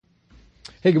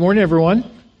Hey, good morning, everyone.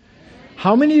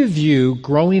 How many of you,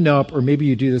 growing up, or maybe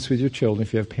you do this with your children,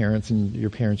 if you have parents and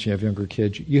your parents, you have younger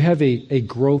kids, you have a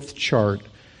growth chart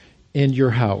in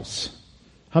your house?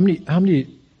 How many,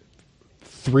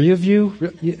 3 of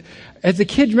you? As a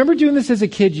kid, remember doing this as a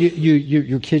kid?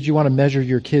 Your kids, you want to measure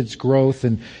your kids' growth.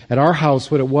 And at our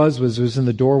house, what it was in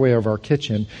the doorway of our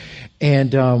kitchen.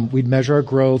 And we'd measure our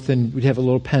growth, and we'd have a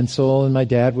little pencil, and my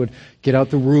dad would get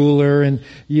out the ruler and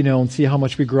see how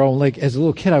much we grow. And like, as a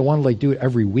little kid, I wanted to do it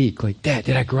every week. Like, Dad,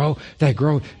 did I grow? Did I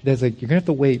grow? Dad's like, you're going to have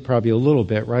to wait probably a little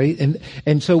bit, right?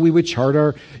 And so we would chart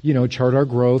our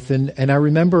growth. And I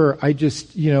remember I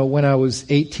just, when I was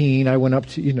 18, I went up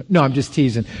to, no, I'm just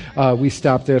teasing. We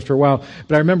stopped after a while.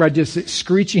 But I remember I just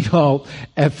screeching out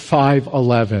at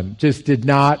 5'11", just did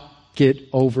not get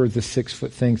over the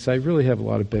 6-foot thing. So I really have a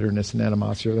lot of bitterness and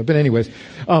animosity over that. But anyways,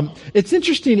 it's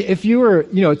interesting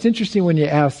it's interesting when you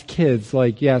ask kids,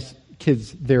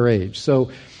 kids their age. So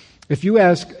if you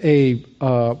ask a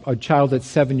child that's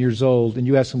 7 years old and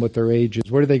you ask them what their age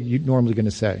is, what are they normally going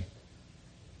to say?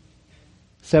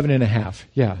 7.5.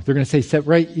 Yeah, they're going to say 7,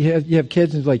 right? You have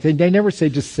kids and they never say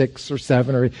just 6 or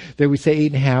 7, or they would say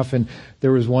 8.5. And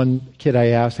there was one kid I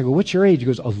asked, I go, what's your age? He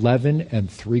goes, 11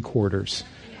 3/4.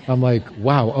 I'm like,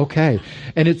 wow, okay.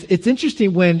 And it's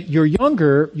interesting, when you're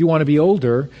younger, you want to be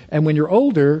older, and when you're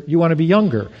older, you want to be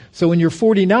younger. So when you're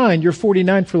 49, you're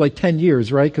 49 for 10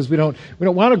 years, right? Because we don't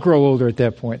want to grow older at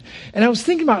that point. And I was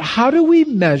thinking about, how do we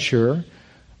measure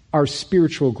our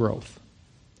spiritual growth?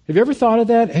 Have you ever thought of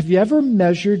that? Have you ever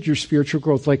measured your spiritual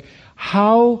growth?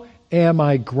 How am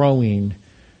I growing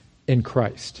in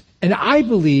Christ? And I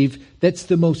believe that's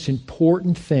the most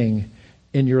important thing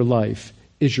in your life,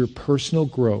 is your personal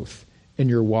growth in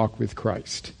your walk with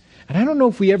Christ. And I don't know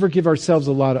if we ever give ourselves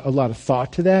a lot of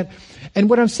thought to that. And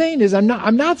what I'm saying is, I'm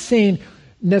not saying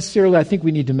necessarily I think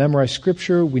we need to memorize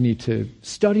Scripture, we need to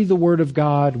study the Word of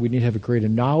God, we need to have a greater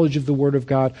knowledge of the Word of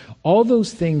God. All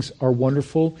those things are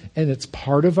wonderful, and it's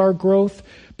part of our growth.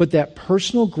 But that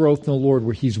personal growth in the Lord,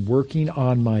 where He's working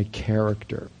on my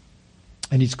character,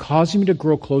 and He's causing me to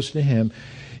grow closer to Him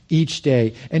each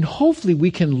day. And hopefully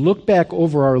we can look back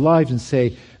over our lives and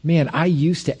say, man, I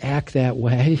used to act that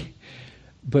way,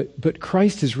 but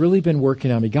Christ has really been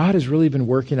working on me. God has really been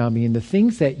working on me. And the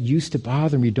things that used to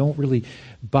bother me don't really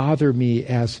bother me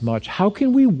as much. How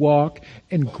can we walk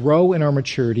and grow in our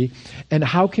maturity? And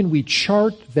how can we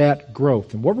chart that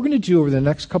growth? And what we're going to do over the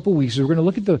next couple of weeks is we're going to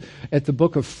look at the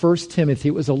book of 1 Timothy.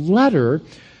 It was a letter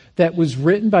that was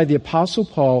written by the Apostle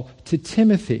Paul to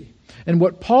Timothy. And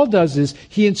what Paul does is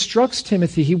he instructs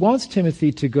Timothy. He wants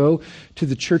Timothy to go to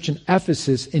the church in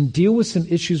Ephesus and deal with some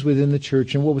issues within the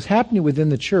church. And what was happening within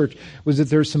the church was that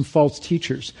there were some false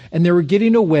teachers. And they were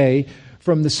getting away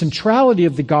from the centrality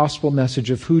of the gospel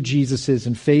message of who Jesus is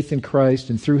and faith in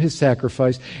Christ and through His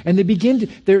sacrifice. And there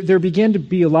began to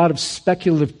be a lot of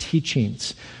speculative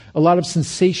teachings, a lot of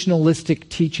sensationalistic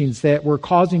teachings that were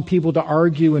causing people to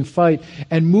argue and fight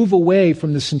and move away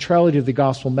from the centrality of the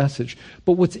gospel message.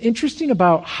 But what's interesting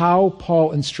about how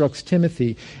Paul instructs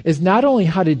Timothy is not only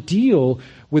how to deal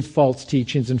with false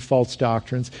teachings and false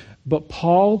doctrines, but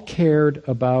Paul cared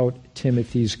about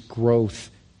Timothy's growth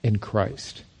in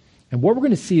Christ. And what we're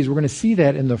going to see is we're going to see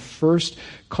that in the first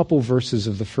couple verses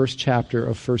of the first chapter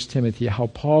of 1 Timothy, how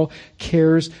Paul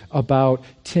cares about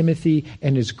Timothy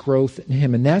and his growth in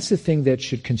him. And that's the thing that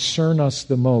should concern us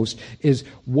the most, is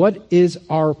what is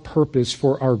our purpose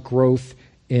for our growth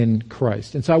in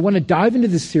Christ. And so I want to dive into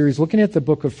this series looking at the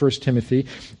book of 1 Timothy.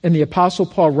 And the Apostle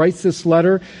Paul writes this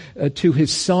letter to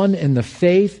his son in the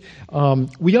faith.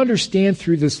 We understand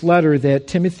through this letter that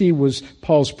Timothy was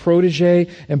Paul's protege,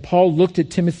 and Paul looked at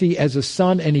Timothy as a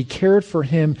son, and he cared for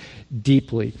him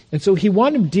deeply. And so he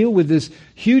wanted him to deal with this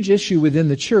huge issue within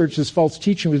the church, this false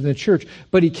teaching within the church,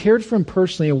 but he cared for him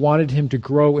personally and wanted him to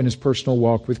grow in his personal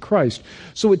walk with Christ.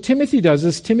 So what Timothy does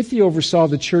is, Timothy oversaw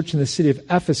the church in the city of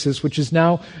Ephesus, which is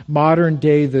now modern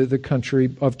day the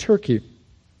country of Turkey.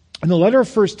 And the letter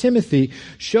of 1 Timothy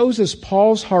shows us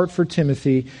Paul's heart for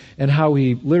Timothy and how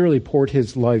he literally poured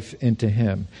his life into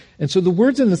him. And so the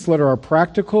words in this letter are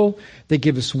practical. They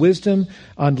give us wisdom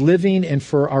on living and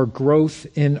for our growth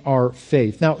in our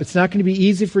faith. Now, it's not going to be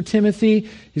easy for Timothy.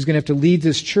 He's going to have to lead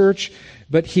this church.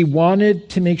 But he wanted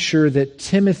to make sure that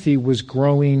Timothy was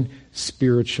growing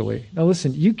spiritually. Now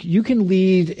listen, you can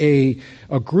lead a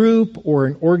group or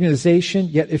an organization,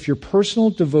 yet if your personal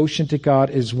devotion to God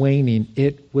is waning,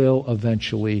 it will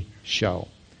eventually show.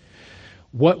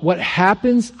 What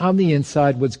happens on the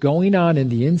inside, what's going on in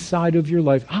the inside of your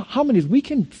life. How many, we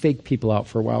can fake people out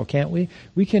for a while, can't we?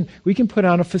 We can put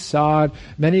on a facade.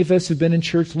 Many of us have been in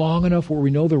church long enough where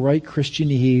we know the right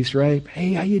Christianese, right?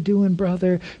 Hey, how you doing,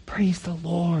 brother? Praise the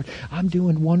Lord. I'm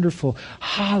doing wonderful.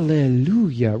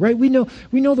 Hallelujah, right? We know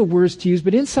the words to use,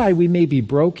 but inside we may be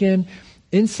broken.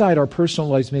 Inside our personal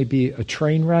lives may be a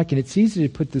train wreck, and it's easy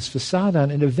to put this facade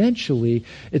on, and eventually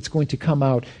it's going to come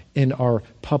out in our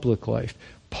public life.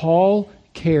 Paul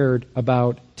cared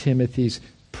about Timothy's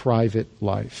private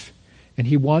life, and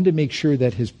he wanted to make sure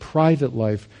that his private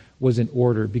life was in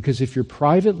order, because if your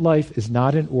private life is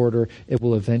not in order, it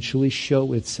will eventually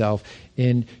show itself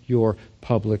in your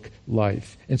public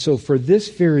life. And so for this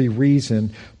very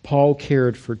reason, Paul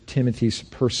cared for Timothy's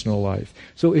personal life.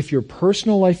 So if your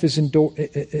personal life is in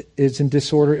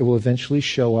disorder, it will eventually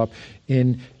show up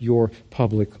in your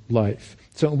public life.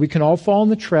 So we can all fall in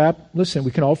the trap,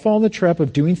 we can all fall in the trap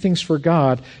of doing things for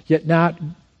God, yet not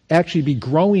actually be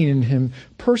growing in Him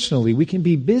personally. We can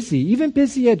be busy, even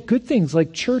busy at good things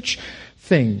like church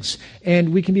things,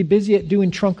 and we can be busy at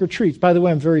doing trunk or treats. By the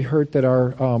way, I'm very hurt that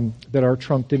our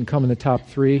trunk didn't come in the top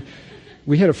 3.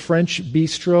 We had a French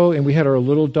bistro, and we had our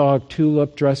little dog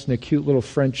Tulip dressed in a cute little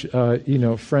French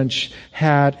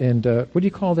hat, and what do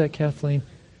you call that, Kathleen?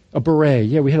 A beret.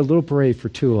 Yeah, we had a little beret for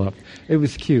Tulip. It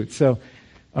was cute. So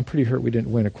I'm pretty hurt we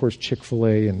didn't win. Of course,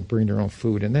 Chick-fil-A and bring their own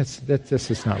food, and that's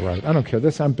just not right. I don't care.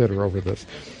 I'm bitter over this.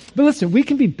 But listen, we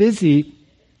can be busy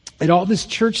at all this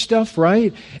church stuff,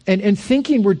 right? And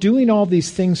thinking we're doing all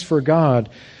these things for God,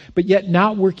 but yet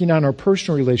not working on our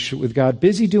personal relationship with God,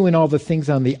 busy doing all the things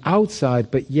on the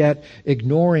outside, but yet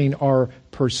ignoring our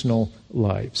personal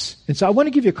lives. And so I want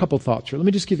to give you a couple thoughts here. Let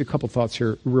me just give you a couple thoughts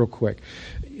here real quick.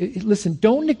 Listen,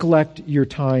 don't neglect your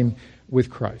time with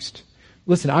Christ.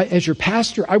 Listen, as your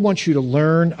pastor, I want you to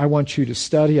learn. I want you to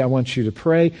study. I want you to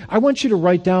pray. I want you to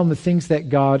write down the things that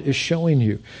God is showing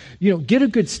you. Get a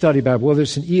good study Bible, whether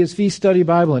it's an ESV study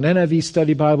Bible, an NIV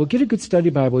study Bible. Get a good study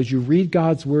Bible as you read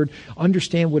God's Word,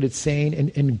 understand what it's saying,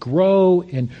 and grow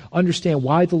and understand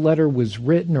why the letter was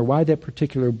written or why that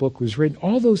particular book was written.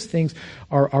 All those things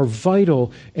are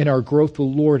vital in our growth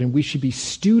with the Lord, and we should be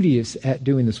studious at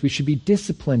doing this. We should be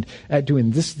disciplined at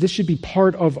doing this. This should be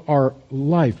part of our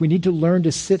life. We need to learn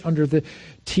to sit under the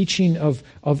teaching of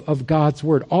God's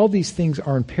Word. All these things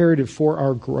are imperative for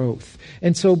our growth.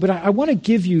 And so, but I want to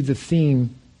give you the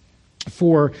theme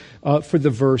for the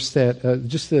verse that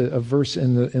just a verse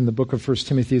in the book of 1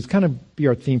 Timothy. It's kind of be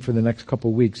our theme for the next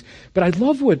couple of weeks. But I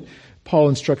love what Paul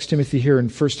instructs Timothy here in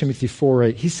 1 Timothy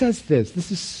 4:8. He says this. This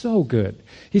is so good.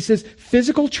 He says,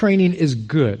 physical training is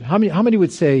good. How many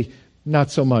would say,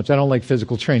 not so much? I don't like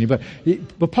physical training.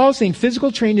 But Paul's saying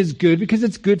physical training is good because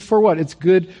it's good for what? It's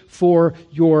good for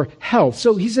your health.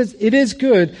 So he says it is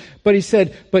good, but he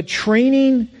said, but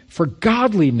training for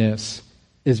godliness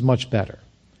is much better.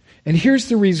 And here's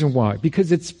the reason why.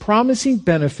 Because it's promising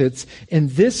benefits in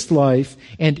this life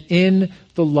and in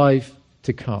the life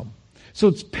to come. So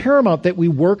it's paramount that we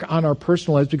work on our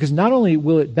personal lives, because not only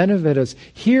will it benefit us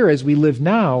here as we live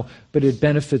now, but it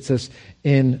benefits us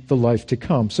in the life to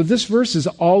come. So this verse is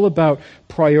all about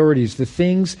priorities, the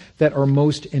things that are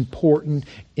most important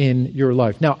in your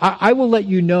life. Now, I will let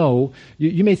you know,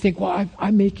 you may think, well,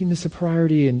 I'm making this a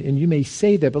priority, and you may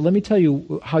say that, but let me tell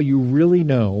you how you really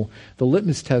know, the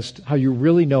litmus test, how you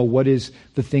really know what is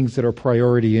the things that are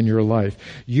priority in your life.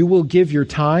 You will give your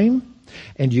time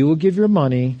and you will give your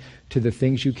money to the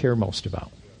things you care most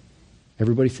about.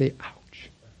 Everybody say, ouch.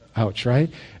 Ouch, right?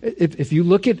 If you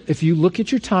look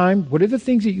at your time, what are the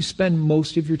things that you spend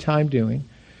most of your time doing?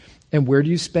 And where do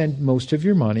you spend most of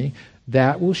your money?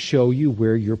 That will show you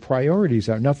where your priorities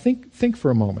are. Now think for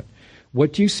a moment.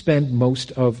 What do you spend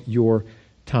most of your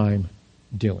time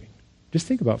doing? Just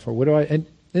think about and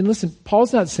listen,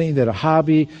 Paul's not saying that a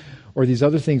hobby or these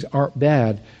other things aren't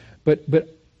bad, but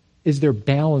is there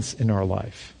balance in our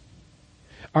life?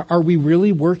 Are we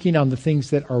really working on the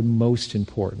things that are most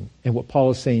important? And what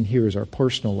Paul is saying here is our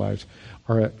personal lives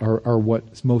are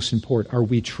what's most important. Are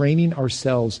we training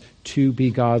ourselves to be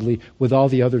godly with all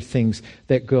the other things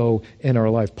that go in our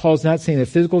life? Paul's not saying that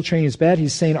physical training is bad.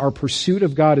 He's saying our pursuit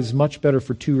of God is much better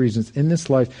for two reasons, in this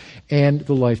life and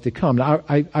the life to come. Now,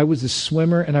 I was a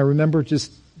swimmer, and I remember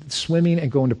just swimming and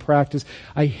going to practice.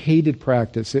 I hated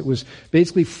practice. It was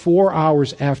basically 4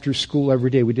 hours after school every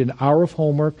day. We did an hour of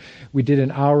homework, we did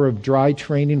an hour of dry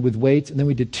training with weights, and then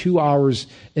we did 2 hours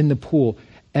in the pool.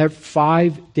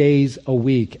 5 days a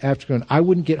week after going. I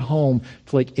wouldn't get home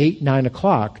till like 8, 9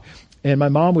 o'clock. And my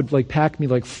mom would pack me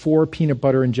 4 peanut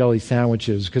butter and jelly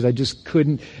sandwiches because I just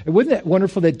couldn't. And wasn't that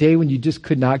wonderful, that day when you just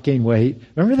could not gain weight?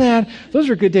 Remember that? Those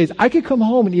were good days. I could come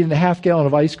home and eat a half gallon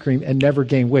of ice cream and never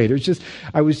gain weight.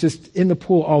 I was just in the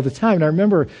pool all the time. And I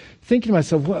remember thinking to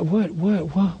myself,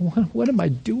 what am I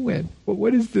doing?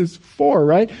 What is this for,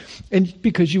 right? And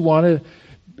because you want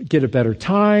to get a better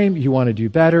time, you want to do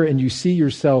better, and you see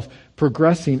yourself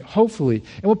progressing, hopefully.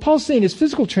 And what Paul's saying is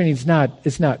physical training is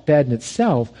not bad in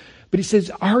itself, but he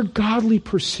says our godly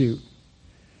pursuit,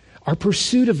 our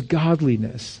pursuit of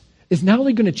godliness is not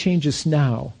only going to change us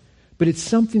now, but it's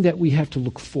something that we have to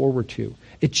look forward to.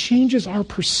 It changes our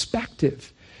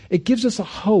perspective. It gives us a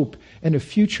hope and a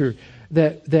future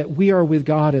that we are with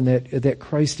God and that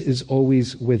Christ is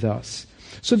always with us.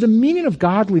 So the meaning of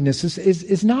godliness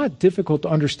is not difficult to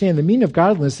understand. The meaning of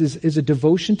godliness is a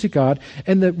devotion to God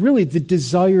and really the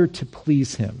desire to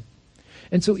please Him.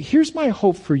 And so here's my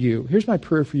hope for you. Here's my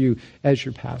prayer for you as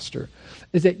your pastor,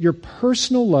 is that your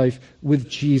personal life with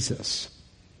Jesus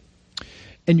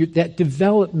and that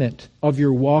development of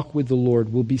your walk with the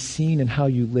Lord will be seen in how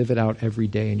you live it out every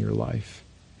day in your life.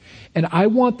 And I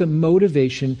want the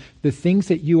motivation, the things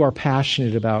that you are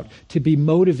passionate about, to be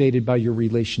motivated by your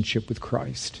relationship with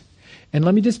Christ. And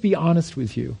let me just be honest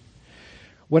with you.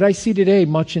 What I see today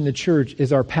much in the church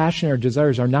is our passion, our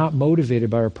desires are not motivated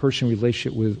by our personal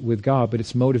relationship with God, but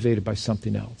it's motivated by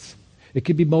something else. It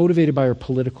could be motivated by our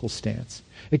political stance.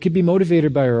 It could be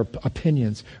motivated by our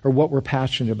opinions or what we're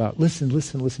passionate about. Listen,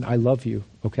 I love you,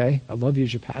 okay? I love you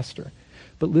as your pastor.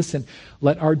 But listen,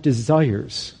 let our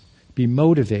desires be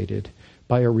motivated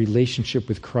by our relationship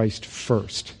with Christ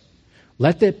first.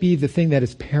 Let that be the thing that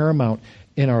is paramount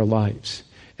in our lives.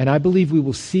 And I believe we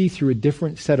will see through a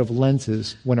different set of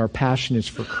lenses when our passion is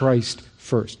for Christ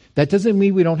first. That doesn't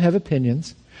mean we don't have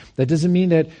opinions. That doesn't mean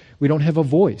that we don't have a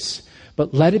voice.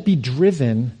 But let it be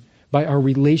driven by our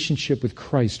relationship with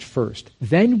Christ first.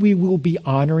 Then we will be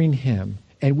honoring Him,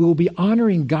 and we will be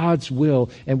honoring God's will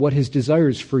and what His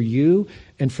desires for you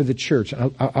and for the church.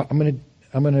 I'm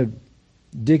going to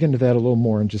dig into that a little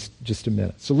more in just a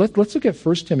minute. So let's look at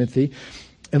 1 Timothy.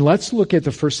 And let's look at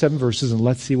the first 7 verses and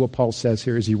let's see what Paul says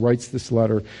here as he writes this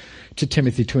letter to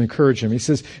Timothy to encourage him. He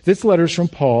says, this letter is from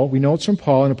Paul. We know it's from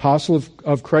Paul, an apostle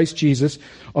of Christ Jesus,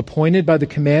 appointed by the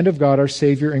command of God our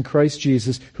Savior in Christ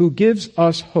Jesus, who gives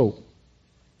us hope.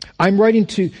 I'm writing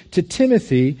to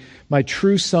Timothy, my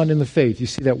true son in the faith. You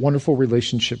see that wonderful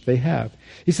relationship they have.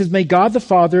 He says, may God the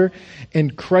Father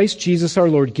and Christ Jesus our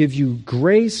Lord give you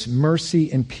grace, mercy,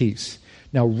 and peace.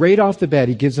 Now, right off the bat,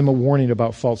 he gives them a warning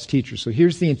about false teachers. So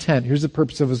here's the intent. Here's the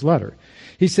purpose of his letter.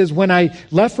 He says, when I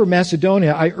left for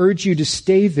Macedonia, I urge you to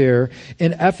stay there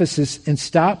in Ephesus and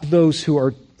stop those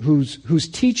whose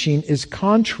teaching is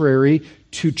contrary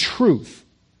to truth.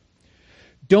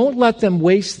 Don't let them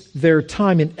waste their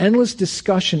time in endless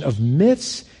discussion of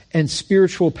myths and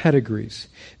spiritual pedigrees.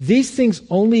 These things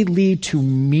only lead to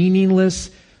meaningless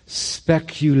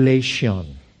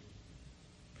speculation.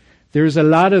 There's a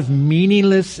lot of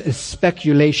meaningless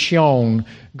speculation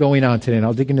going on today, and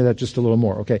I'll dig into that just a little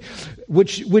more, okay?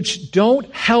 Which don't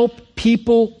help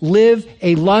people live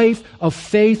a life of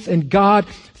faith in God.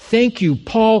 Thank you,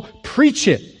 Paul. Preach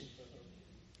it.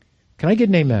 Can I get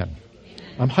an amen?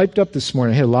 I'm hyped up this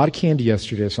morning. I had a lot of candy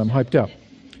yesterday, so I'm hyped up.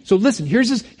 So listen, here's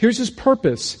his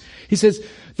purpose. He says,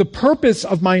 the purpose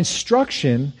of my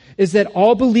instruction is that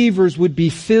all believers would be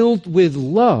filled with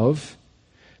love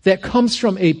that comes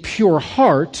from a pure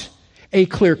heart, a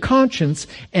clear conscience,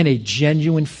 and a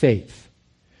genuine faith.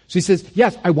 So he says,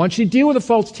 yes, I want you to deal with the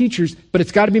false teachers, but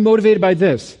it's got to be motivated by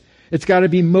this. It's got to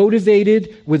be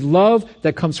motivated with love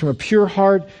that comes from a pure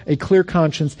heart, a clear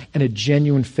conscience, and a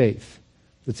genuine faith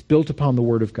that's built upon the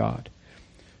Word of God.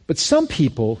 But some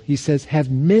people, he says,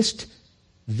 have missed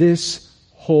this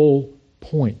whole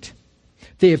point.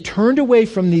 They have turned away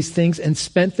from these things and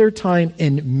spent their time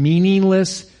in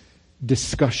meaningless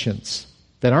discussions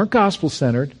that aren't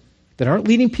gospel-centered, that aren't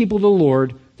leading people to the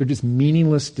Lord. They're just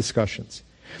meaningless discussions.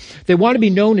 They want to be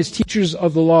known as teachers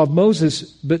of the law of Moses,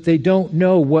 but they don't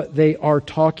know what they are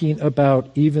talking about,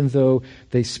 even though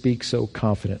they speak so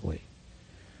confidently.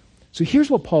 So here's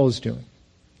what Paul is doing.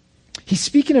 He's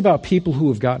speaking about people who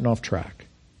have gotten off track,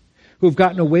 who have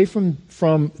gotten away from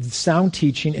sound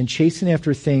teaching and chasing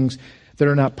after things that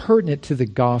are not pertinent to the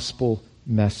gospel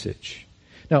message.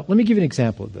 Now, let me give you an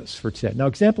example of this for today. Now,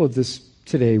 example of this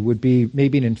today would be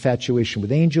maybe an infatuation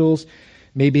with angels,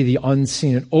 maybe the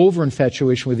unseen, an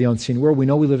over-infatuation with the unseen world. We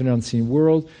know we live in an unseen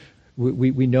world.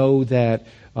 We know that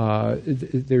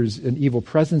there's an evil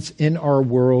presence in our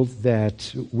world,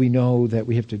 that we know that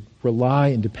we have to rely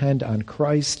and depend on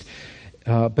Christ.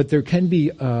 But there can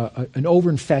be an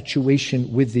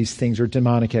over-infatuation with these things, or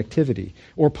demonic activity,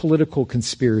 or political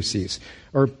conspiracies.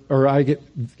 Or I get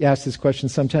asked this question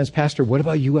sometimes, Pastor, what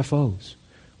about UFOs?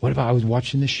 What about, I was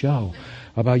watching the show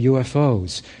about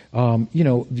UFOs.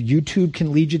 YouTube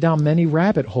can lead you down many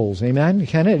rabbit holes. Amen?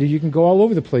 Can it? You can go all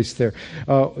over the place there.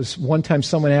 One time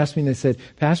someone asked me and they said,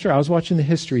 Pastor, I was watching the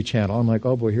History Channel. I'm like,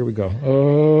 oh boy, here we go.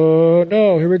 Oh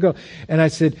no, here we go. And I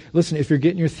said, listen, if you're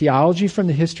getting your theology from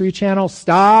the History Channel,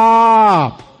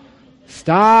 stop.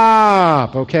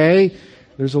 Stop, okay?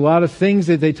 There's a lot of things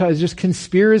that they talk, it's just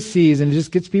conspiracies, and it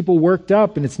just gets people worked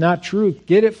up, and it's not truth.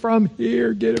 Get it from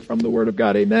here. Get it from the Word of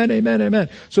God. Amen, amen, amen.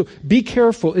 So be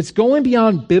careful. It's going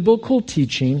beyond biblical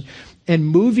teaching and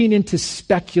moving into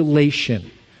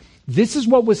speculation. This is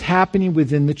what was happening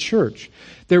within the church.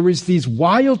 There was these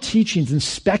wild teachings and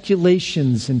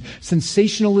speculations and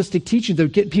sensationalistic teachings that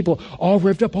would get people all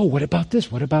revved up. Oh, what about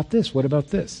this? What about this? What about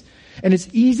this? And it's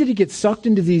easy to get sucked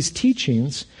into these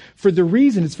teachings for the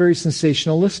reason it's very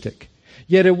sensationalistic.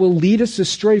 Yet it will lead us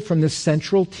astray from the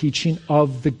central teaching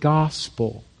of the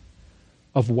gospel,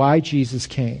 of why Jesus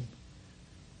came,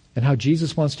 and how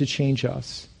Jesus wants to change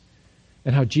us,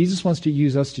 and how Jesus wants to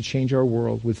use us to change our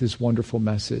world with his wonderful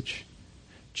message.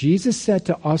 Jesus said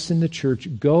to us in the church,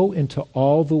 go into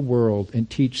all the world and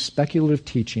teach speculative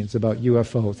teachings about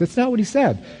UFOs. That's not what he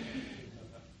said.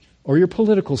 Or your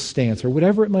political stance, or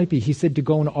whatever it might be. He said to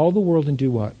go into all the world and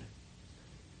do what?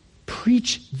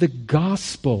 Preach the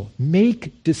gospel.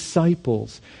 Make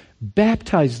disciples.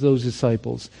 Baptize those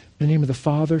disciples in the name of the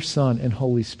Father, Son, and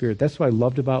Holy Spirit. That's what I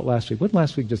loved about last week. Wasn't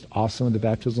last week just awesome in the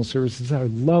baptismal services? I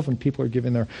love when people are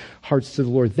giving their hearts to the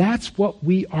Lord. That's what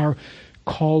we are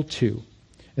called to.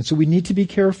 And so we need to be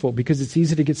careful, because it's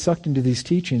easy to get sucked into these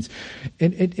teachings.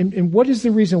 And what is the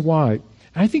reason why?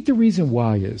 I think the reason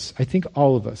why is, I think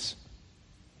all of us,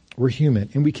 we're human,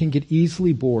 and we can get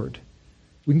easily bored.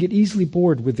 We can get easily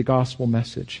bored with the gospel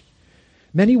message.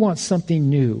 Many want something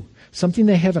new, something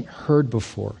they haven't heard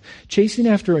before, chasing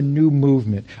after a new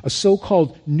movement, a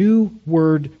so-called new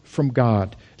word from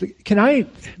God.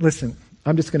 Listen,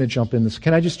 I'm just going to jump in this.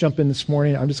 Can I just jump in this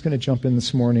morning? I'm just going to jump in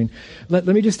this morning. Let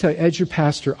me just tell you, as your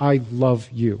pastor, I love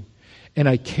you. And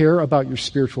I care about your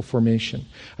spiritual formation.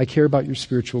 I care about your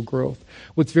spiritual growth.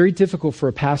 What's very difficult for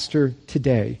a pastor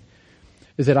today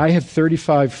is that I have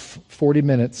 35, 40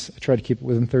 minutes. I try to keep it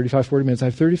within 35, 40 minutes. I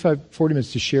have 35, 40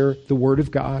 minutes to share the Word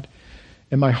of God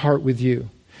and my heart with you.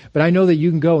 But I know that you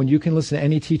can go and you can listen to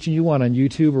any teaching you want on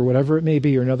YouTube or whatever it may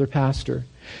be, or another pastor.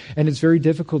 And it's very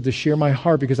difficult to share my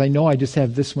heart, because I know I just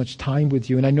have this much time with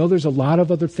you. And I know there's a lot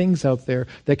of other things out there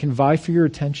that can vie for your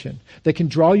attention, that can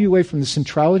draw you away from the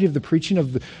centrality of the preaching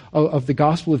of the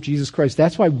gospel of Jesus Christ.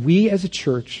 That's why we as a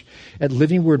church at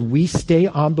Living Word, we stay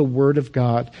on the Word of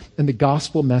God and the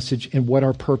gospel message and what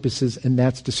our purpose is, and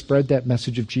that's to spread that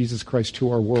message of Jesus Christ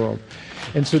to our world.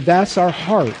 And so that's our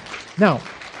heart. Now,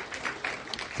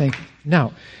 thank you.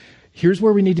 Now, here's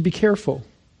where we need to be careful.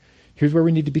 Here's where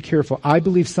we need to be careful. I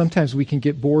believe sometimes we can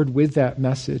get bored with that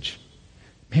message.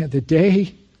 Man, the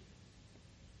day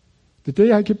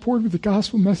I get bored with the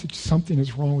gospel message, something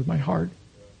is wrong with my heart.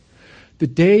 The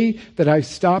day that I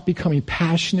stop becoming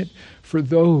passionate for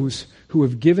those who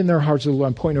have given their hearts to the Lord.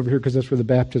 I'm pointing over here because that's where the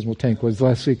baptismal tank was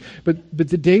last week. But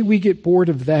the day we get bored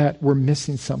of that, we're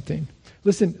missing something.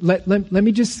 Listen, let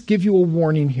me just give you a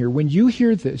warning here. When you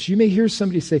hear this, you may hear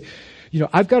somebody say,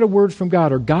 I've got a word from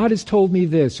God, or God has told me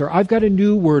this, or I've got a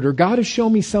new word, or God has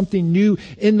shown me something new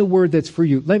in the word that's for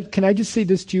you. Can I just say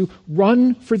this to you?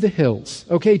 Run for the hills,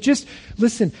 okay? Just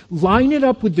listen, line it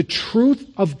up with the truth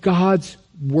of God's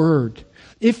word.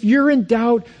 If you're in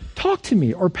doubt, talk to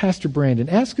me or Pastor Brandon.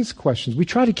 Ask us questions. We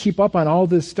try to keep up on all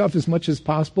this stuff as much as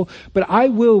possible, but I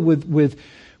will,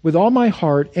 with all my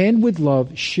heart and with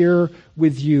love, share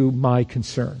with you my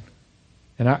concern.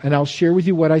 And I'll share with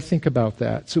you what I think about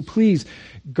that. So please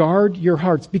guard your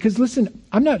hearts. Because listen,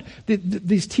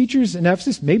 these teachers in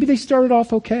Ephesus, maybe they started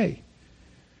off okay.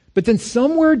 But then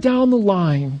somewhere down the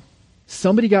line,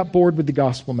 somebody got bored with the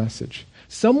gospel message.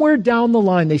 Somewhere down the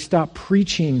line, they stopped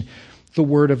preaching the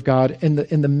Word of God and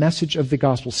the message of the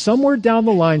gospel. Somewhere down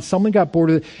the line, someone got bored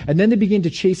with it, and then they began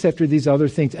to chase after these other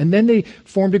things. And then they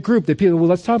formed a group that people,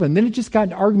 let's talk about it. And then it just got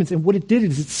into arguments. And what it did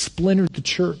is it splintered the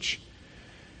church.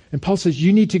 And Paul says,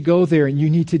 you need to go there and you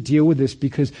need to deal with this,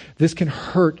 because this can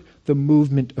hurt the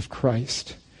movement of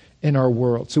Christ in our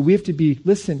world. So we have to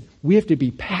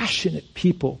be passionate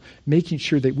people, making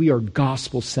sure that we are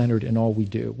gospel-centered in all we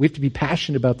do. We have to be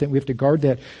passionate about that. We have to guard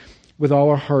that with all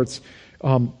our hearts,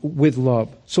 with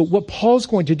love. So what Paul's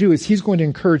going to do is he's going to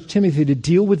encourage Timothy to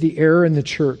deal with the error in the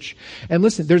church. And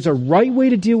listen, there's a right way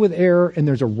to deal with error and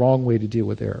there's a wrong way to deal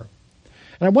with error.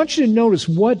 And I want you to notice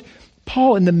what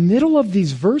Paul, in the middle of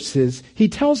these verses, he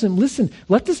tells him, listen,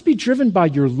 let this be driven by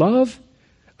your love,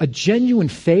 a genuine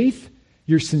faith,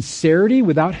 your sincerity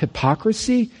without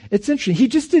hypocrisy. It's interesting. He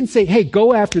just didn't say, hey,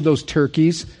 go after those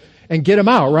turkeys and get them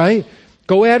out, right?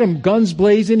 Go at them guns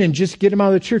blazing and just get them out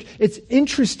of the church. It's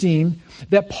interesting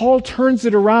that Paul turns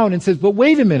it around and says, but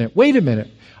wait a minute.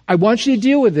 I want you to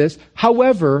deal with this.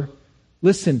 However,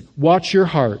 listen, watch your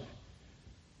heart.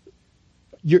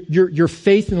 Your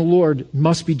faith in the Lord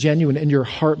must be genuine and your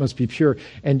heart must be pure,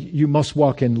 and you must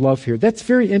walk in love here. That's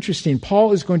very interesting.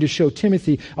 Paul is going to show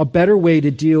Timothy a better way to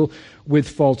deal with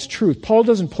false truth. Paul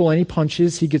doesn't pull any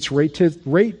punches. He gets right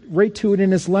to it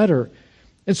in his letter.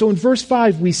 And so in verse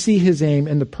 5, we see his aim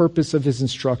and the purpose of his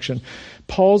instruction.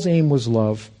 Paul's aim was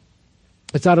love.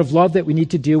 It's out of love that we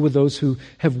need to deal with those who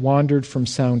have wandered from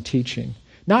sound teaching.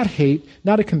 Not hate,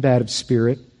 not a combative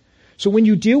spirit. So when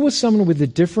you deal with someone with a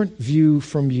different view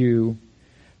from you,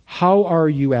 how are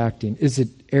you acting? Is it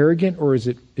arrogant or is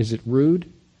it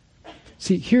rude?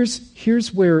 See,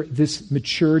 here's where this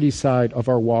maturity side of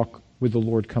our walk with the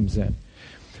Lord comes in.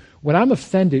 When I'm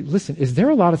offended, listen, is there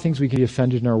a lot of things we can be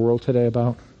offended in our world today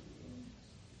about?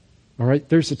 All right,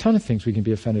 there's a ton of things we can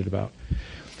be offended about.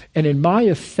 And in my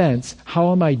offense,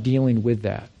 how am I dealing with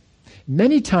that?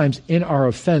 Many times in our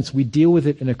offense, we deal with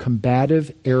it in a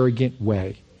combative, arrogant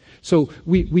way. So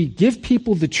we give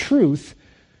people the truth,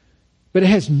 but it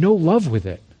has no love with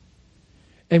it.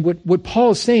 And what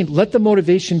Paul is saying, let the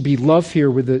motivation be love here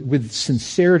with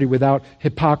sincerity, without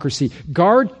hypocrisy.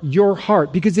 Guard your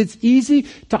heart, because it's easy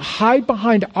to hide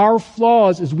behind our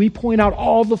flaws as we point out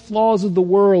all the flaws of the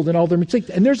world and all their mistakes.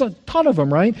 And there's a ton of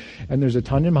them, right? And there's a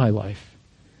ton in my life.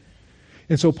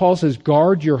 And so Paul says,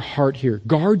 guard your heart here.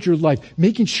 Guard your life,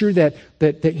 making sure that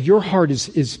your heart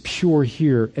is pure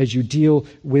here as you deal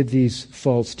with these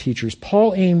false teachers.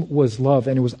 Paul's aim was love,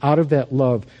 and it was out of that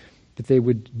love that they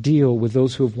would deal with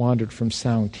those who have wandered from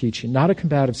sound teaching, not a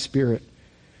combative spirit.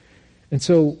 And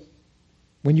so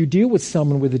when you deal with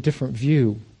someone with a different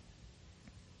view,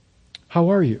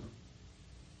 how are you?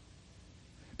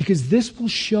 Because this will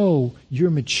show your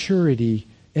maturity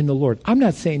in the Lord. I'm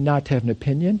not saying not to have an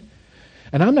opinion.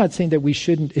 And I'm not saying that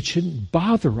it shouldn't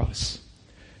bother us.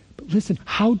 But listen,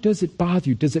 how does it bother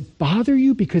you? Does it bother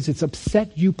you because it's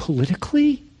upset you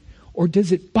politically? Or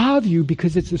does it bother you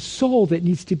because it's a soul that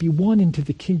needs to be won into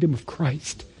the kingdom of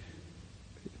Christ?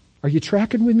 Are you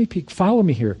tracking with me? Follow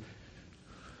me here.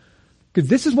 Because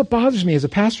this is what bothers me as a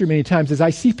pastor many times, is I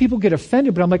see people get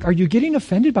offended, but I'm like, are you getting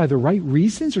offended by the right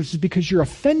reasons? Or is it because you're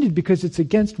offended because it's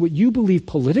against what you believe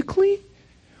politically?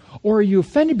 Or are you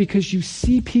offended because you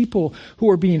see people who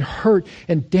are being hurt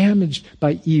and damaged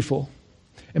by evil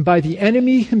and by the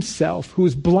enemy himself, who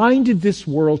has blinded this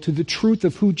world to the truth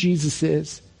of who Jesus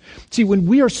is? See, when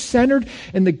we are centered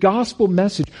in the gospel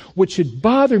message, what should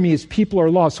bother me is people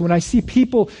are lost. When I see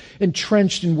people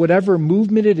entrenched in whatever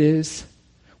movement it is,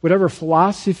 whatever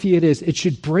philosophy it is, it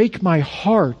should break my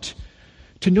heart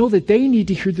to know that they need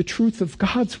to hear the truth of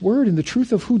God's word and the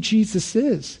truth of who Jesus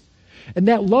is. And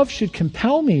that love should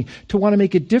compel me to want to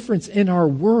make a difference in our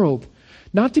world.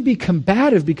 Not to be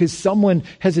combative because someone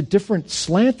has a different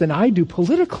slant than I do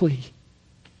politically.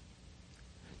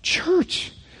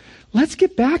 Church, let's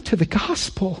get back to the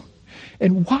gospel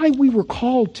and why we were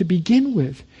called to begin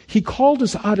with. He called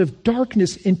us out of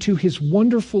darkness into his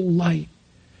wonderful light,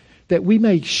 that we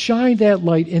may shine that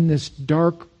light in this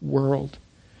dark world.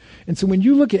 And so when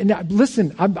you look at, and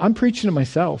listen, I'm preaching to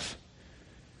myself.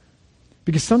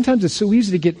 Because sometimes it's so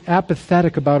easy to get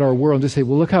apathetic about our world and just say,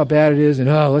 well, look how bad it is, and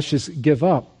let's just give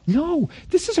up. No,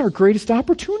 this is our greatest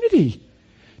opportunity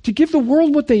to give the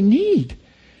world what they need,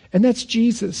 and that's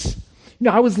Jesus. You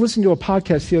know, I was listening to a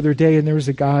podcast the other day, and there was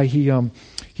a guy, he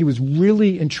was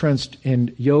really entrenched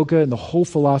in yoga and the whole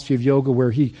philosophy of yoga,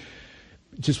 where he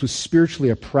just was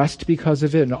spiritually oppressed because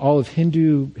of it, and all of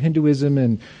Hinduism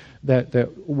and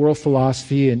that world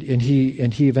philosophy, and he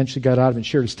eventually got out of it and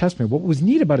shared his testimony. What was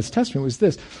neat about his testimony was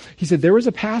this. He said there was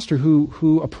a pastor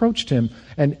who approached him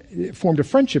and formed a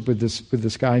friendship with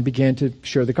this guy and began to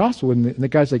share the gospel with him. And the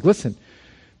guy's like, listen,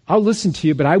 I'll listen to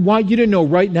you, but I want you to know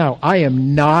right now, I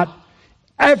am not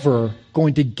ever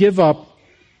going to give up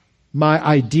my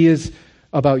ideas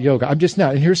about yoga. I'm just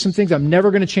not. And here's some things I'm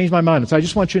never going to change my mind on. So I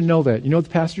just want you to know that. You know what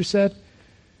the pastor said?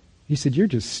 He said, you're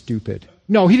just stupid.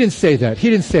 No, he didn't say that.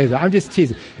 I'm just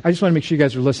teasing. I just want to make sure you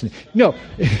guys are listening. No.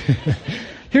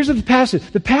 Here's what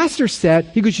the pastor said.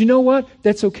 He goes, you know what?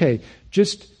 That's okay.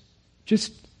 Just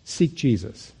seek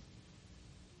Jesus.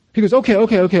 He goes, okay,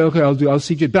 I'll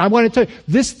seek Jesus. But I want to tell you,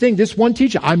 this one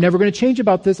teacher, I'm never going to change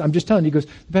about this. I'm just telling you. He goes,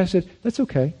 the pastor said, that's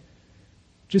okay.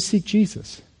 Just seek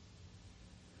Jesus.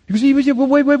 He goes, well,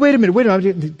 wait a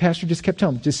minute. The pastor just kept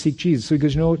telling him, just seek Jesus. So he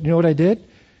goes, you know what I did?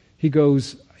 He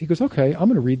goes, okay, I'm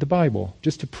going to read the Bible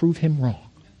just to prove him wrong.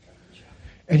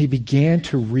 And he began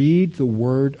to read the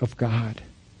Word of God.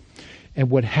 And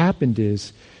what happened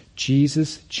is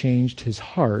Jesus changed his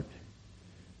heart,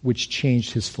 which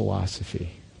changed his philosophy.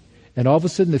 And all of a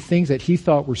sudden, the things that he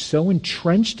thought were so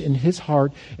entrenched in his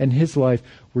heart and his life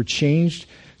were changed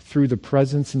through the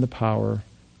presence and the power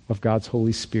of God's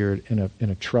Holy Spirit and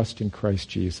a trust in Christ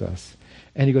Jesus.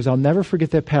 And he goes, I'll never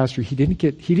forget that pastor. He didn't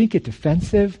get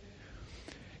defensive.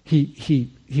 He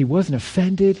wasn't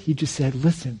offended. He just said,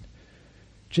 listen,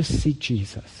 just seek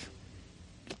Jesus.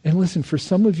 And listen, for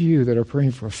some of you that are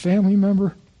praying for a family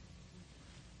member,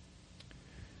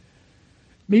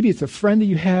 maybe it's a friend that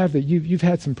you have that you've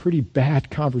had some pretty bad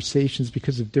conversations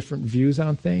because of different views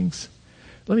on things.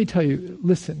 Let me tell you,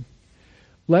 listen,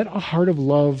 let a heart of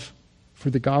love for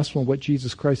the gospel and what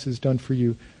Jesus Christ has done for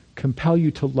you compel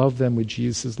you to love them with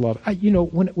Jesus' love.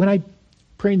 When I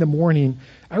pray in the morning,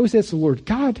 I always ask the Lord,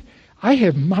 God, I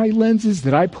have my lenses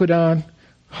that I put on.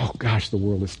 Oh gosh, the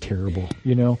world is terrible,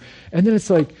 And then it's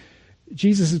like,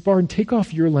 Jesus is, Barton, take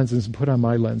off your lenses and put on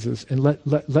my lenses and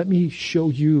let me show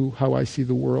you how I see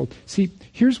the world. See,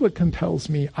 here's what compels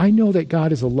me. I know that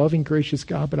God is a loving, gracious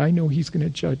God, but I know he's going to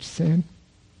judge sin.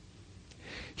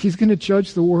 He's going to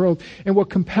judge the world. And what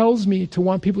compels me to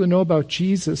want people to know about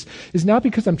Jesus is not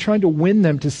because I'm trying to win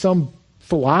them to some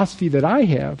philosophy that I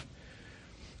have.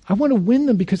 I want to win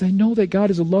them because I know that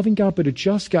God is a loving God, but a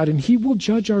just God, and he will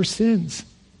judge our sins.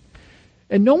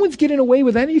 And no one's getting away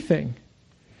with anything.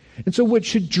 And so what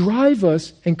should drive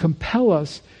us and compel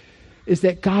us is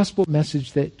that gospel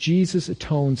message that Jesus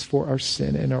atones for our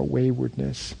sin and our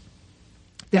waywardness.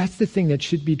 That's the thing that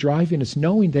should be driving us,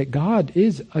 knowing that God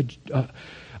is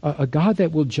a God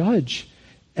that will judge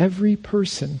every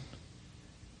person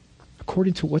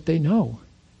according to what they know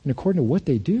and according to what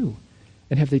they do.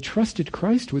 And have they trusted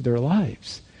Christ with their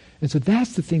lives? And so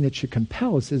that's the thing that should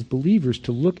compel us as believers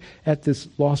to look at this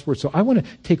lost world. So I want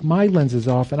to take my lenses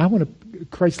off, and I want to,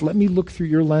 Christ, let me look through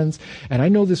your lens. And I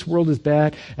know this world is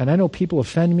bad, and I know people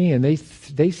offend me, and they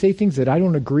say things that I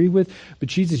don't agree with. But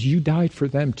Jesus, you died for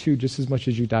them too, just as much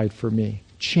as you died for me.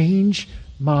 Change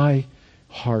my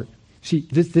heart. See,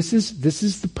 this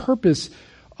is the purpose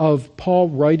of Paul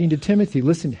writing to Timothy.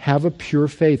 Listen, have a pure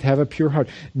faith, have a pure heart.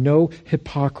 No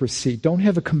hypocrisy. Don't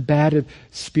have a combative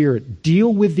spirit.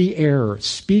 Deal with the error.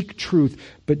 Speak truth,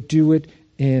 but do it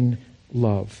in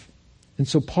love. And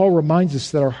so Paul reminds us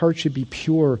that our heart should be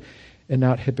pure and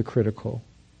not hypocritical.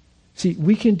 See,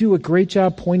 we can do a great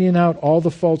job pointing out all the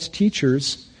false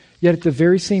teachers, yet at the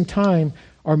very same time,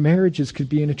 our marriages could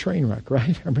be in a train wreck,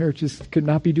 right? Our marriages could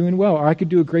not be doing well. Or I could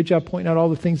do a great job pointing out all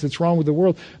the things that's wrong with the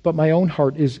world, but my own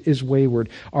heart is wayward.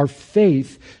 Our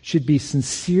faith should be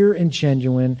sincere and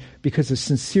genuine because a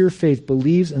sincere faith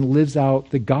believes and lives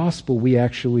out the gospel we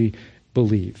actually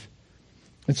believe.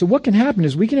 And so what can happen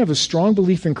is we can have a strong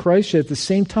belief in Christ, yet at the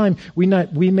same time, we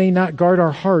may not guard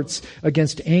our hearts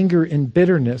against anger and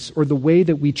bitterness or the way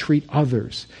that we treat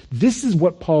others. This is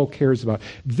what Paul cares about.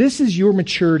 This is your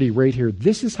maturity right here.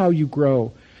 This is how you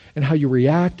grow, and how you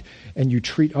react and you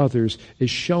treat others is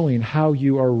showing how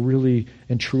you are really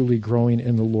and truly growing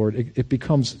in the Lord. It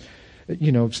becomes,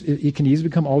 it can easily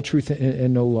become all truth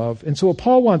and no love. And so what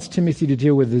Paul wants Timothy to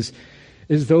deal with is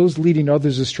those leading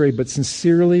others astray, but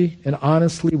sincerely and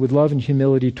honestly with love and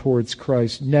humility towards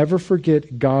Christ. Never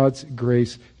forget God's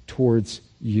grace towards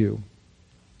you.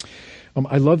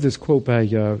 I love this quote by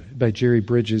Jerry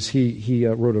Bridges. He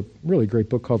wrote a really great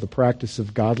book called The Practice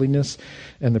of Godliness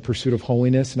and the Pursuit of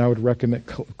Holiness, and I would recommend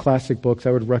classic books.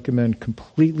 I would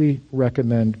completely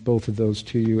recommend both of those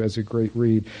to you as a great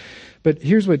read. But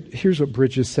here's what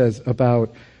Bridges says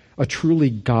about a truly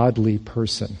godly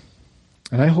person.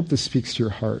 And I hope this speaks to your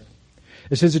heart.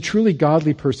 It says, a truly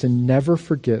godly person never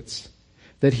forgets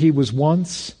that he was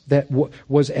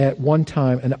at one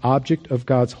time an object of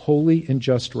God's holy and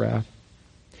just wrath.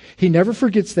 He never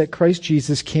forgets that Christ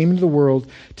Jesus came into the world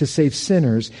to save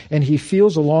sinners, and he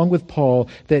feels, along with Paul,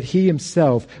 that he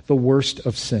himself the worst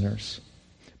of sinners.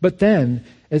 But then,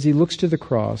 as he looks to the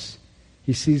cross,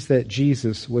 he sees that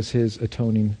Jesus was his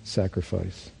atoning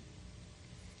sacrifice.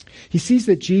 He sees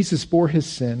that Jesus bore his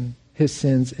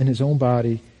sins in his own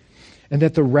body, and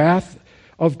that the wrath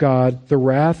of God, the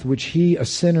wrath which he, a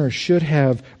sinner, should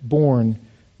have borne,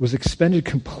 was expended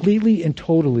completely and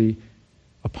totally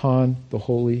upon the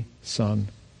Holy Son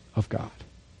of God.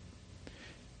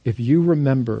 If you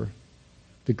remember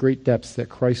the great depths that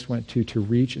Christ went to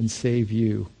reach and save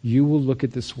you, you will look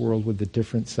at this world with a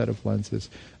different set of lenses.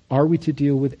 Are we to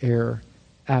deal with error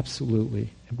Absolutely.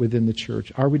 Within the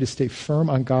church. Are we to stay firm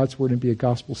on God's word and be a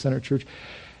gospel-centered church?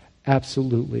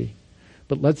 Absolutely.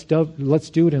 But let's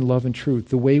do it in love and truth.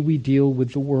 The way we deal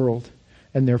with the world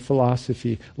and their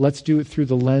philosophy, let's do it through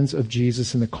the lens of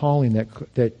Jesus and the calling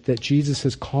that Jesus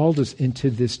has called us into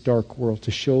this dark world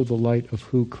to show the light of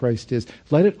who Christ is.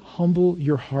 Let it humble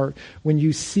your heart. When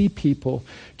you see people,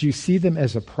 do you see them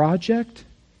as a project,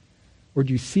 or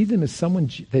do you see them as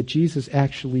someone that Jesus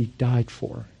actually died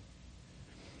for?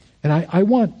 And I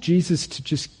want Jesus to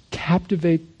just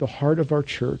captivate the heart of our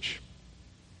church,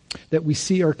 that we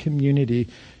see our community.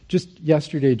 Just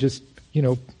yesterday,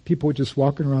 people were just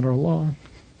walking around our lawn.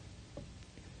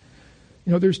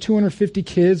 There's 250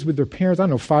 kids with their parents. I don't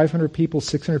know, 500 people,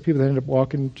 600 people that ended up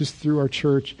walking just through our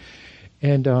church.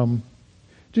 And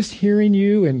just hearing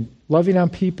you and loving on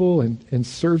people and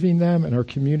serving them and our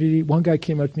community. One guy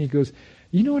came up to me and goes,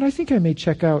 you know what, I think I may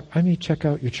check out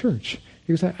your church.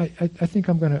 He goes, I think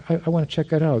I want to check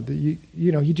that out.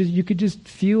 You could just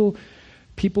feel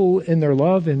people in their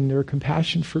love and their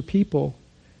compassion for people.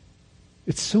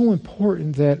 It's so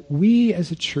important that we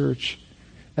as a church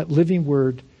at Living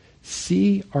Word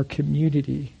see our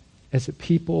community as a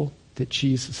people that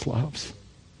Jesus loves.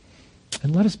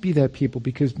 And let us be that people,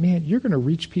 because, man, you're going to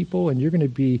reach people and you're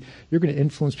going to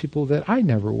influence people that I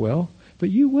never will, but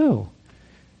you will.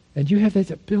 And you have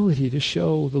that ability to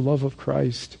show the love of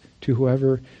Christ to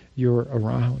whoever you're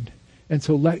around. And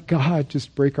so let God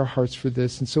just break our hearts for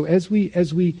this. And so as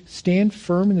we stand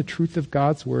firm in the truth of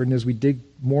God's word, and as we dig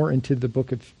more into the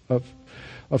book of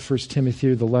 1 Timothy,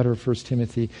 or the letter of 1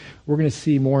 Timothy, we're going to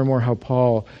see more and more how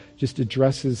Paul just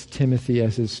addresses Timothy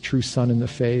as his true son in the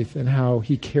faith, and how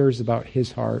he cares about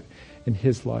his heart and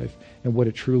his life and what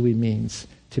it truly means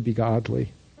to be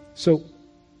godly. So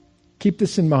keep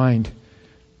this in mind,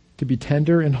 to be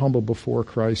tender and humble before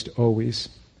Christ always.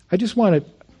 I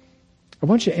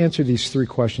want you to answer these three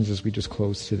questions as we just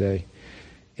close today.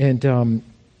 And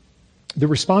the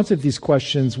response of these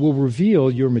questions will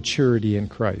reveal your maturity in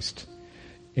Christ.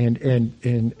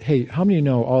 And hey, how many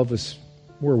know all of us,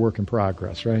 we're a work in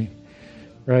progress, right?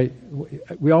 Right?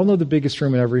 We all know the biggest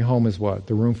room in every home is what?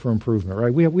 The room for improvement,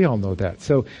 right? We all know that.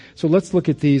 So let's look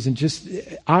at these and just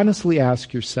honestly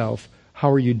ask yourself, how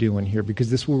are you doing here? Because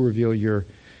this will reveal your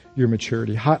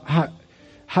maturity.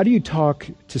 How do you talk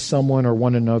to someone or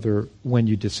one another when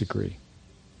you disagree?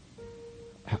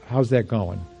 How's that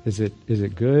going? Is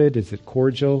it good? Is it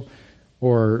cordial?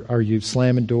 Or are you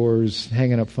slamming doors,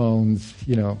 hanging up phones,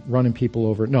 running people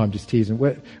over? No, I'm just teasing.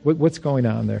 What's going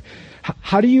on there?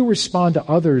 How do you respond to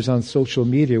others on social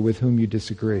media with whom you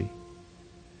disagree?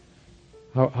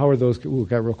 How are those? Ooh,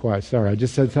 got real quiet. Sorry, I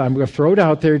just said I'm going to throw it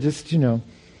out there. Just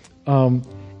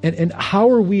and how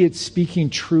are we at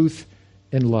speaking truth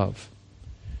in love?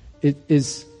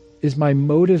 Is my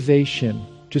motivation?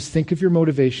 Just think of your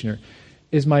motivation here.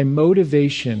 Is my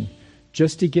motivation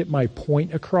just to get my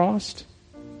point across?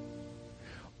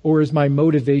 Or is my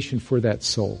motivation for that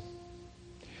soul?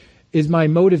 Is my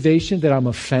motivation that I'm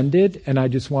offended and I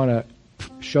just want to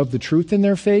shove the truth in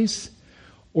their face?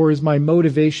 Or is my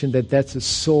motivation that that's a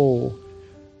soul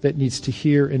that needs to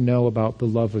hear and know about the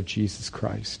love of Jesus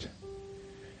Christ?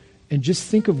 And just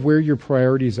think of where your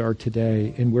priorities are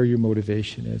today and where your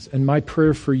motivation is. And my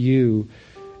prayer for you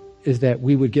is that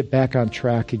we would get back on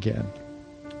track again.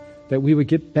 That we would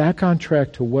get back on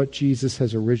track to what Jesus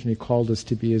has originally called us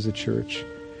to be as a church.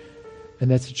 And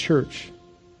that's a church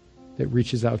that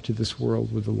reaches out to this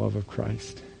world with the love of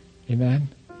Christ. Amen?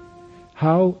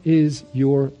 How is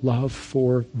your love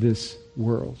for this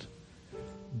world?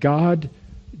 God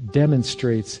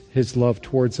demonstrates his love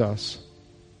towards us,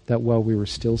 that while we were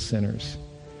still sinners,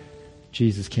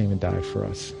 Jesus came and died for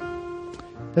us.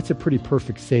 That's a pretty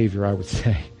perfect Savior, I would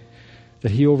say.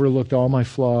 That he overlooked all my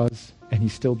flaws, and he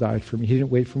still died for me. He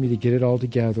didn't wait for me to get it all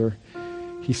together.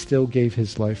 He still gave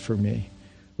his life for me.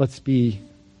 Let's be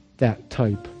that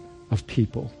type of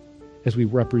people as we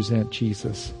represent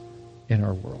Jesus in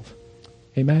our world.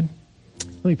 Amen?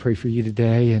 Let me pray for you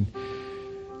today, and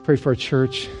pray for our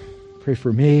church. Pray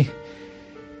for me.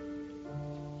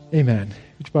 Amen.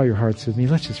 Would you bow your hearts with me?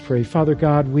 Let's just pray. Father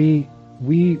God, we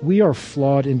are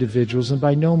flawed individuals, and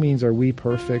by no means are we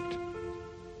perfect.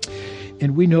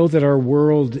 And we know that our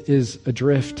world is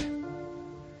adrift,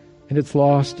 and it's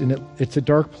lost, and it's a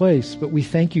dark place. But we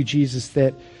thank you, Jesus,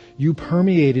 that you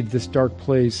permeated this dark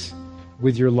place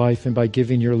with your life and by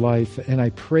giving your life. And I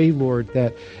pray, Lord,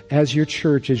 that as your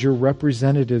church, as your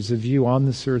representatives of you on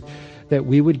this earth, that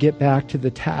we would get back to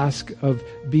the task of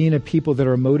being a people that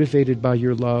are motivated by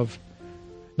your love,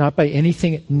 not by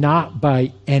anything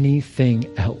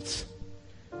else.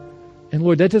 And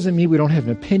Lord, that doesn't mean we don't have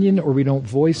an opinion or we don't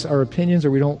voice our opinions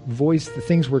or we don't voice the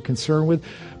things we're concerned with.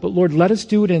 But Lord, let us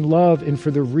do it in love and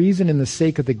for the reason and the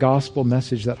sake of the gospel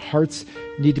message that hearts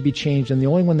need to be changed. And the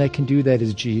only one that can do that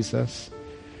is Jesus.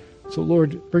 So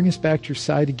Lord, bring us back to your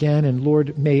side again. And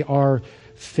Lord, may our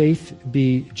faith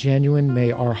be genuine.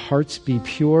 May our hearts be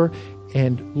pure.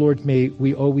 And Lord, may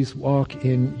we always walk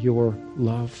in your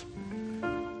love.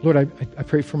 Lord, I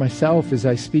pray for myself as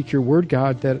I speak your word,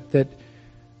 God, that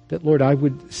Lord, I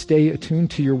would stay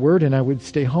attuned to your word and I would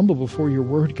stay humble before your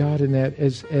word, God, and that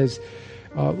as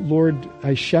Lord,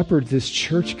 I shepherd this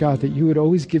church, God, that you would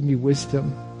always give me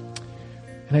wisdom.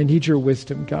 And I need your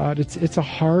wisdom, God. It's a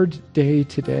hard day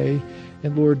today,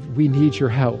 and Lord, we need your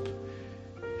help.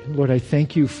 And Lord, I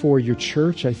thank you for your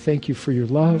church. I thank you for your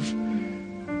love.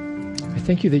 I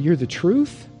thank you that you're the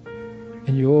truth,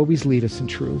 and you always lead us in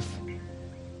truth.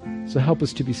 So help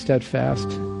us to be steadfast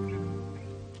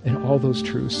in all those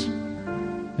truths,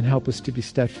 and help us to be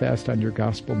steadfast on your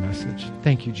gospel message.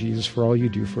 Thank you, Jesus, for all you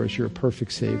do for us. You're a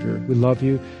perfect Savior. We love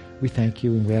you, we thank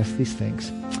you, and we ask these things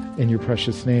in your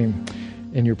precious name,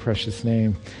 in your precious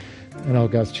name. And all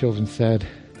God's children said,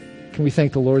 can we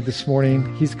thank the Lord this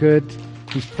morning? He's good,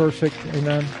 he's perfect.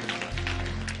 Amen.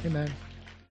 Amen.